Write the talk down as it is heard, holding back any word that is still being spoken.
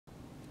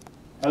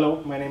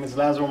Hello, my name is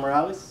Lazaro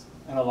Morales,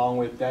 and along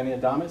with Danny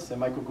Adames and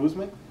Michael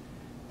Guzman,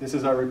 this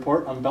is our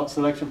report on belt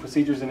selection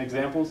procedures and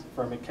examples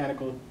for our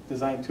Mechanical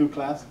Design 2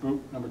 class,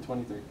 group number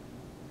 23.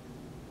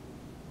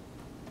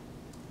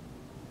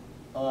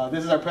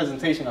 This is our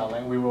presentation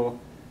outline. We will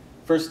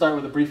first start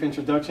with a brief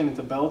introduction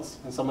into belts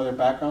and some of their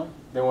background.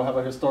 Then we'll have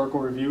a historical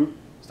review,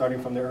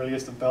 starting from the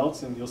earliest of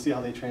belts, and you'll see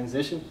how they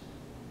transition.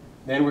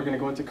 Then we're going to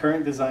go into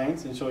current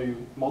designs and show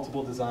you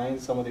multiple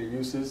designs, some of their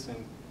uses,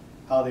 and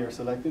how they are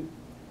selected.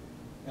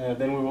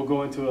 Then we will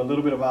go into a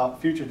little bit about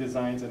future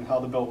designs and how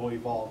the belt will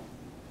evolve.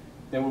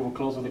 Then we will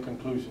close with a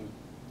conclusion.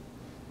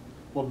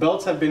 Well,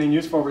 belts have been in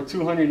use for over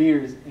 200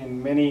 years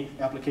in many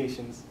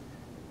applications,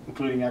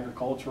 including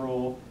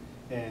agricultural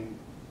and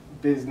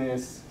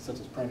business, such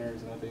as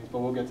printers and other things, but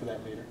we'll get to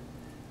that later.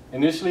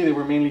 Initially, they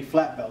were mainly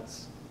flat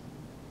belts,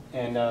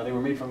 and they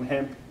were made from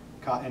hemp,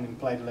 cotton, and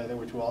plied leather,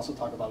 which we'll also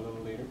talk about a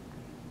little later.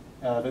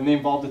 Then they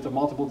evolved into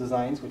multiple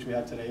designs, which we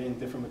have today, in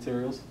different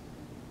materials.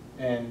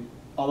 And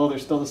although they're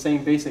still the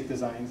same basic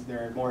designs,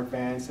 they're more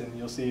advanced, and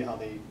you'll see how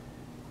they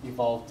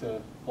evolved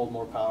to hold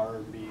more power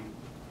and be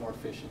more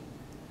efficient.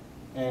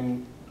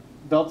 And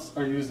belts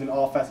are used in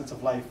all facets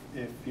of life.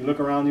 If you look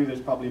around you,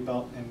 there's probably a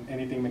belt in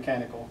anything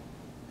mechanical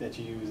that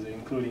you use,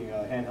 including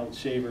handheld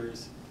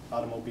shavers,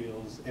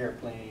 automobiles,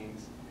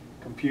 airplanes,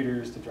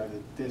 computers to drive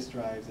the disk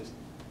drives.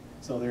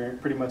 So they're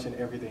pretty much in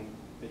everything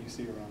that you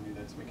see around you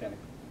that's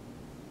mechanical.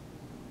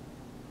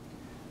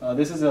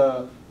 This is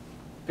a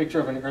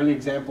picture of an early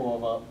example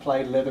of a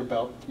plied leather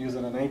belt used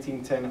on a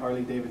 1910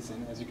 Harley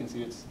Davidson. As you can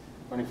see, it's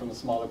running from the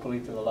smaller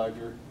pulley to the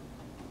larger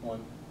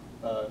one.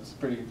 It's a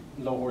pretty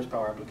low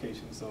horsepower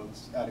application, so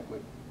it's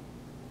adequate.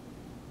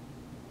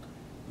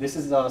 This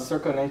is a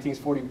circa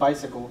 1940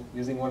 bicycle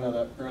using one of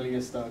the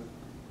earliest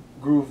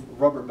groove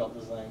rubber belt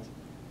designs.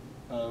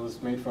 It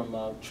was made from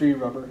tree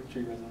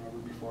resin rubber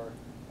before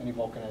any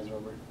vulcanized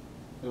rubber.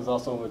 It was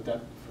also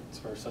adapted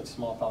for such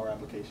small power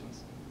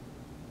applications.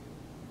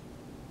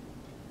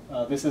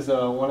 This is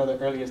one of the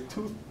earliest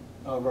tooth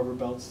rubber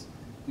belts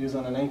used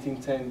on a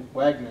 1910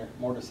 Wagner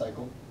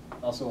motorcycle,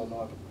 also a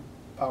low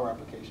power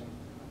application,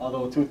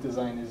 although a tooth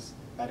design is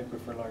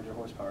adequate for larger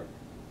horsepower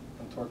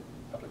and torque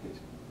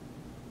application.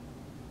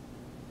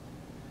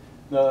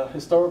 The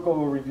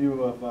historical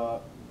review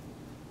of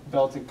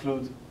belts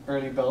includes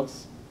early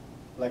belts,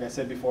 like I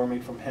said before,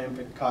 made from hemp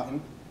and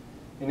cotton.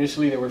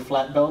 Initially they were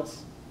flat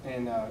belts,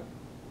 and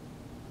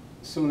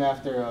soon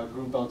after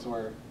groove belts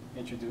were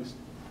introduced.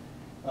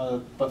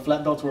 But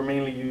flat belts were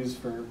mainly used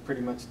for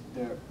pretty much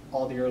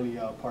all the early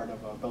part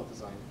of belt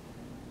design.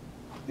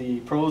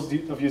 The pros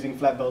of using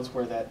flat belts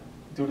were that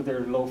due to their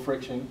low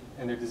friction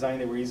and their design,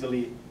 they were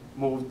easily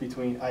moved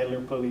between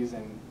idler pulleys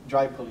and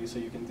drive pulleys, so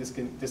you can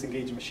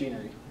disengage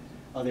machinery.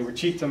 They were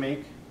cheap to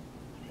make,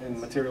 and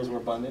materials were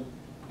abundant,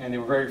 and they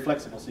were very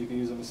flexible, so you can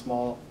use them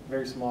in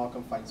very small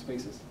confined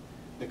spaces.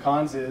 The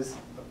cons is,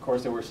 of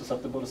course, they were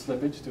susceptible to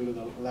slippage due to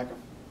the lack of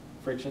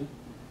friction.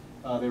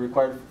 They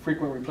required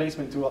frequent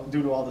replacement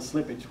due to all the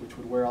slippage, which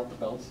would wear out the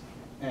belts,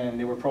 and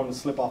they were prone to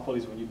slip off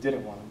pulleys when you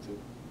didn't want them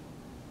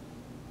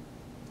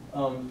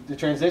to. The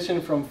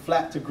transition from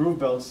flat to groove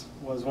belts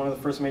was one of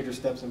the first major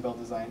steps in belt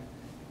design,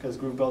 because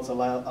groove belts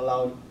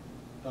allowed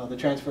the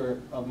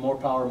transfer of more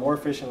power more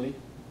efficiently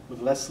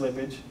with less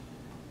slippage,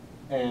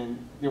 and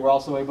they were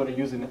also able to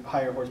use in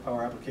higher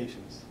horsepower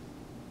applications.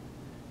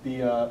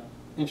 The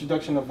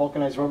introduction of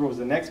vulcanized rubber was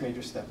the next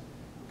major step,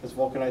 because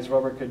vulcanized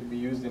rubber could be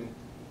used in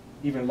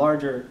even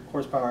larger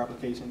horsepower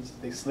applications.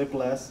 They slip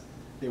less,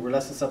 they were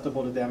less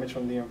susceptible to damage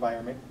from the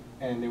environment,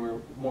 and they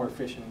were more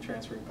efficient in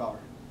transferring power.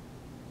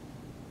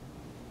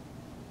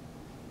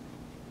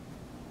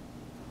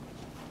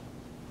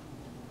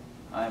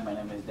 Hi, my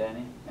name is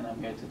Danny, and I'm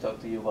here to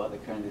talk to you about the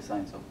current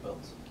designs of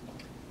belts.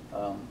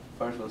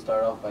 First, we'll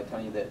start off by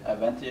telling you the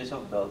advantages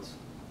of belts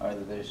are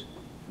that there's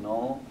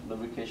no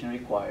lubrication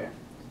required,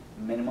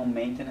 minimum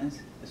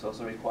maintenance is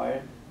also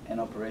required, and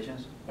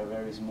operations are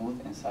very smooth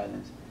and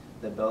silent.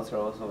 The belts are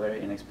also very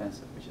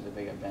inexpensive, which is a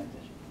big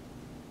advantage.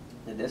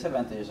 The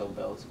disadvantages of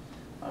belts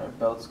are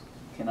belts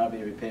cannot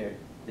be repaired.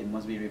 They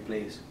must be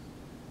replaced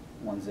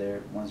once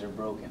they're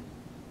broken.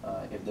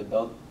 If the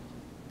belt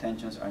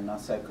tensions are not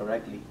set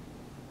correctly,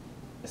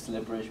 a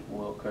slippage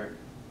will occur.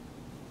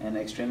 And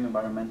extreme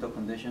environmental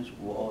conditions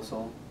will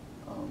also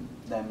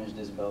damage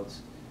these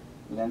belts.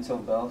 Lengths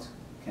of belts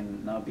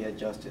cannot be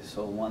adjusted.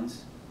 So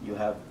once you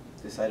have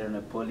decided on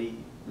a pulley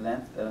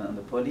length on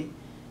the pulley,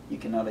 you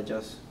cannot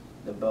adjust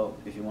the belt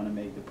if you want to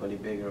make the pulley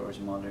bigger or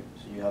smaller,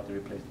 so you have to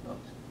replace the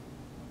belt.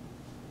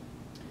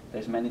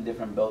 There's many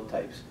different belt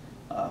types.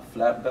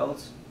 Flat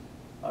belts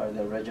are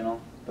the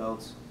original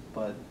belts,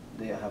 but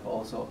they have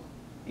also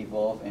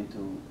evolved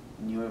into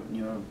newer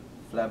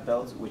flat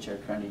belts, which are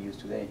currently used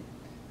today.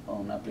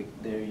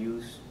 They're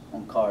used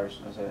on cars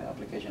as an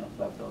application of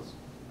flat belts.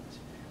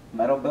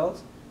 Metal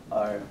belts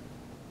are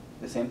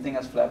the same thing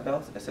as flat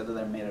belts, except that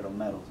they're made out of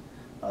metals.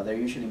 They're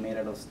usually made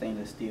out of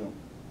stainless steel.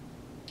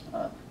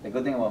 The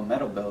good thing about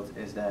metal belts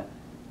is that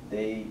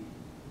they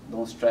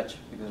don't stretch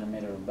because they're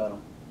made out of metal.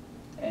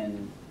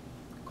 And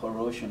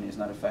corrosion is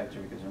not a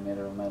factor because they're made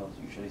out of metals,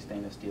 usually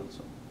stainless steel.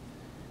 So,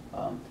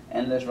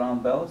 endless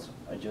round belts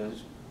are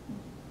just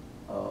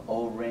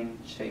O-ring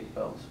shaped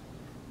belts.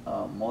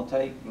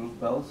 Multi-groove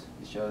belts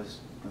is just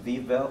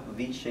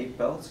V-shaped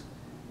belts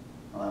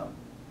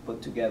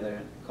put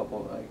together, a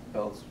couple like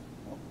belts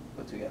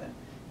put together.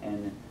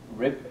 And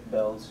rip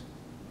belts,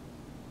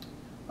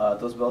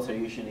 those belts are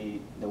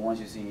usually the ones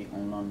you see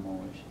on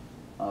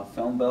lawnmowers.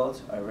 Film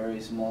belts are very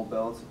small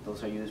belts.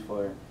 Those are used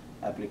for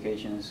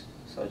applications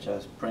such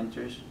as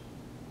printers.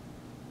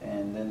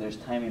 And then there's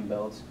timing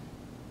belts.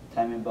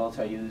 Timing belts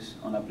are used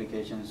on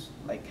applications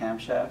like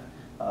camshaft.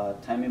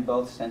 Timing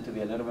belts tend to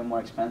be a little bit more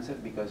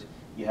expensive because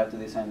you have to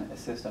design a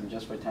system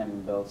just for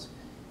timing belts,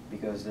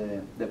 because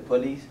the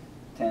pulleys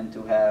tend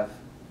to have,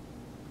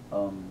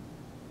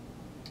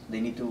 they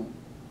need to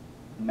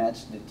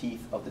match the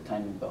teeth of the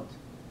timing belt.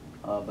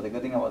 But the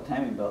good thing about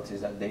timing belts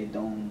is that they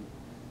don't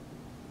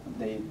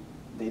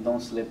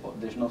slip.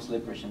 There's no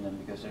slippage in them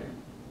because they're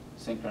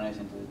synchronized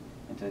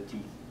into the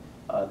teeth.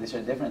 These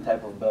are different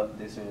type of belt.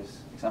 These are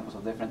examples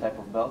of different type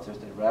of belts. There's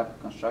the wrap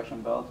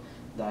construction belt,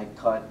 die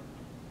cut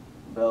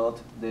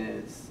belt,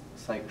 the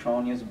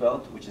synchronous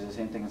belt, which is the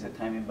same thing as a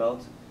timing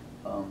belt.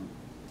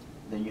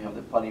 Then you have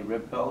the poly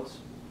rip belts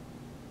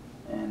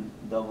and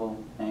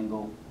double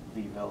angle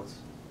V belts.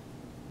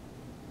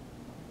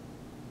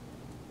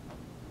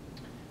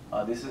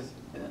 This is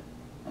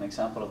an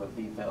example of a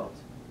V belt.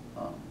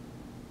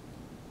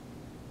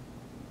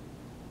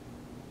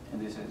 And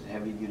this is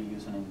heavy duty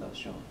use on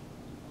industrial.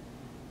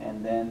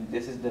 And then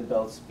this is the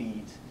belt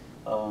speeds.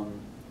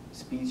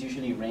 Speeds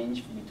usually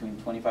range between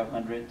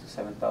 2,500 to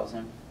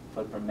 7,000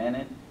 foot per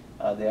minute.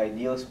 The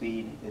ideal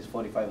speed is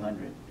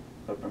 4,500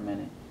 foot per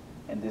minute.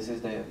 And this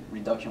is the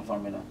reduction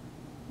formula,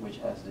 which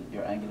has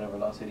your angular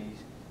velocities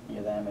and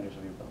your diameters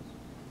of your belts.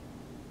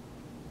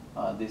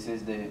 This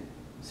is the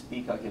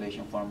speed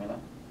calculation formula.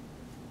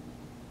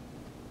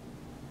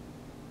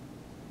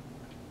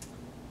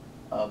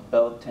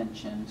 Belt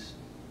tensions.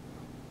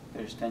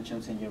 There's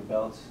tensions in your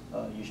belts.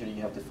 Usually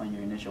you have to find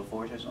your initial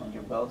forces on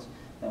your belts.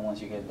 Then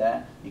once you get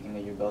that, you can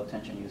get your belt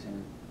tension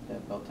using the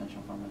belt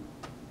tension formula.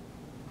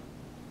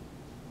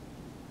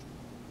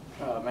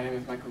 My name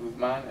is Michael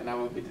Guzman, and I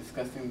will be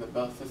discussing the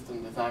belt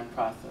system design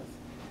process.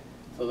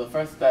 So the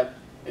first step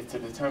is to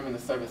determine the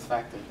service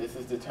factor. This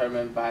is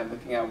determined by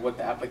looking at what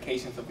the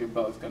applications of your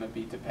belt is going to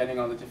be. Depending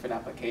on the different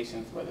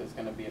applications, whether it's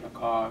going to be in a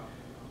car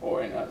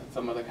or in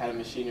some other kind of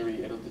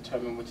machinery, it'll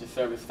determine what your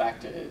service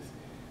factor is.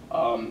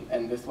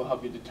 And this will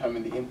help you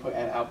determine the input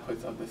and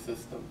outputs of the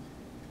system.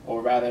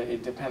 Or rather,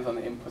 it depends on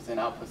the inputs and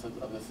outputs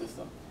of the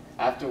system.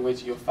 After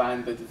which you'll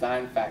find the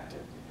design factor,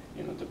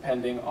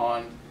 depending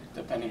on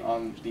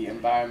the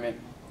environment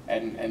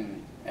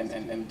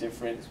and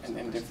different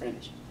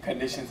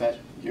conditions that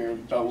your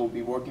belt will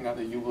be working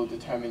under, you will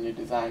determine your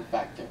design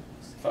factor.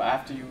 So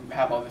after you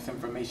have all this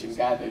information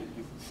gathered,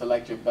 you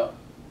select your belt.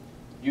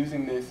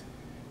 Using this,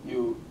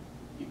 you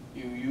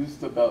use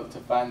the belt to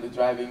find the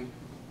driving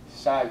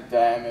shaft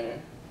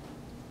diameter,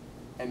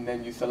 and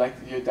then you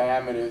select your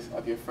diameters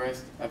of your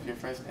first and your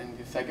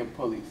second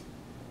pulleys.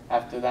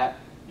 After that,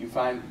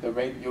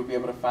 you'll be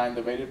able to find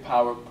the rated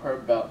power per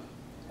belt,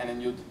 and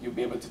then you'll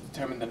be able to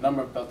determine the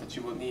number of belts that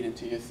you will need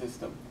into your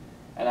system.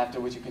 And after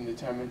which you can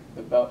determine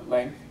the belt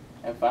length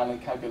and finally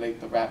calculate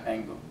the wrap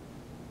angle.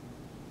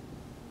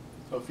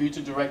 So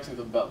future directions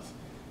of belts.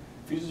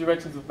 Future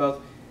directions of belts,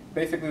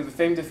 basically the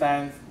same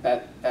designs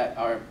that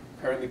are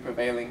currently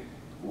prevailing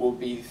will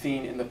be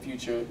seen in the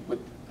future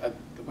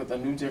with a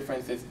new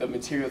difference. It's the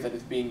materials that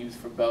is being used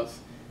for belts.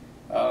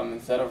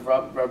 Instead of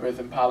rubbers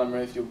and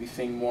polymers, you'll be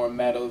seeing more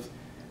metals,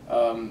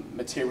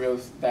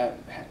 materials that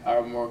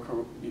are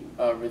more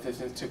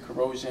resistant to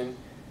corrosion,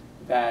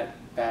 that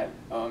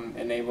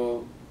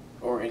enable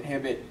or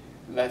inhibit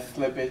less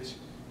slippage.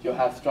 You'll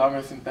have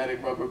stronger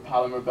synthetic rubber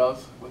polymer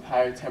belts with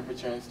higher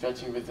temperature and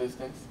stretching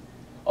resistance.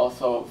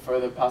 Also,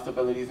 further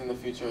possibilities in the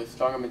future is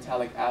stronger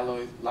metallic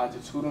alloys,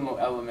 longitudinal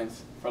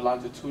elements for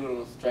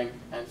longitudinal strength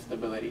and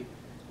stability,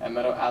 and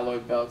metal alloy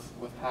belts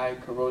with high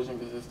corrosion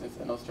resistance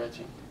and no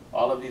stretching.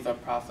 All of these are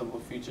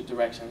possible future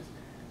directions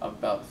of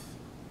belts.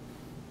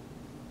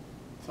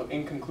 So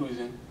in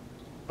conclusion,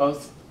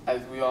 belts,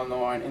 as we all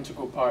know, are an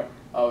integral part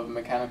of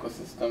mechanical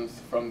systems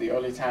from the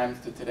early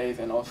times to today's,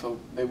 and also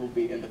they will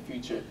be in the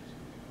future.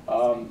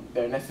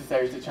 They're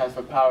necessary to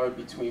transfer power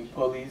between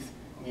pulleys,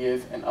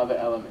 gears, and other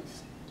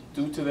elements.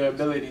 Due to their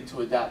ability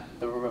to adapt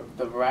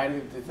the variety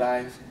of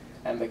designs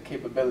and the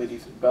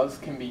capabilities, belts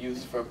can be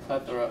used for a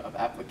plethora of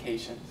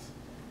applications.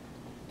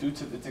 Due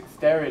to the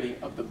dexterity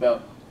of the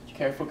belt,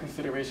 careful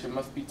consideration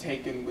must be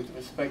taken with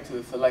respect to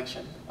the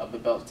selection of the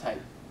belt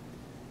type.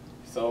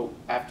 So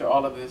after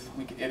all of this,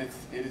 it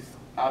is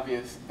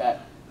obvious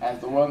that as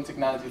the world in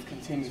technologies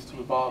continues to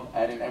evolve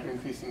at an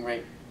ever-increasing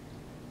rate,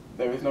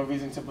 there is no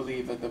reason to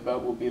believe that the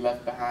belt will be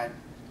left behind,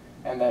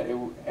 and that it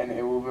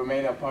will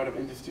remain a part of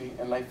industry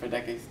and life for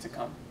decades to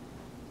come.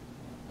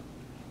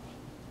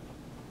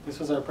 This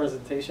was our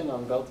presentation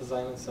on belt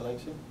design and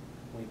selection.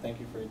 We thank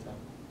you for your time.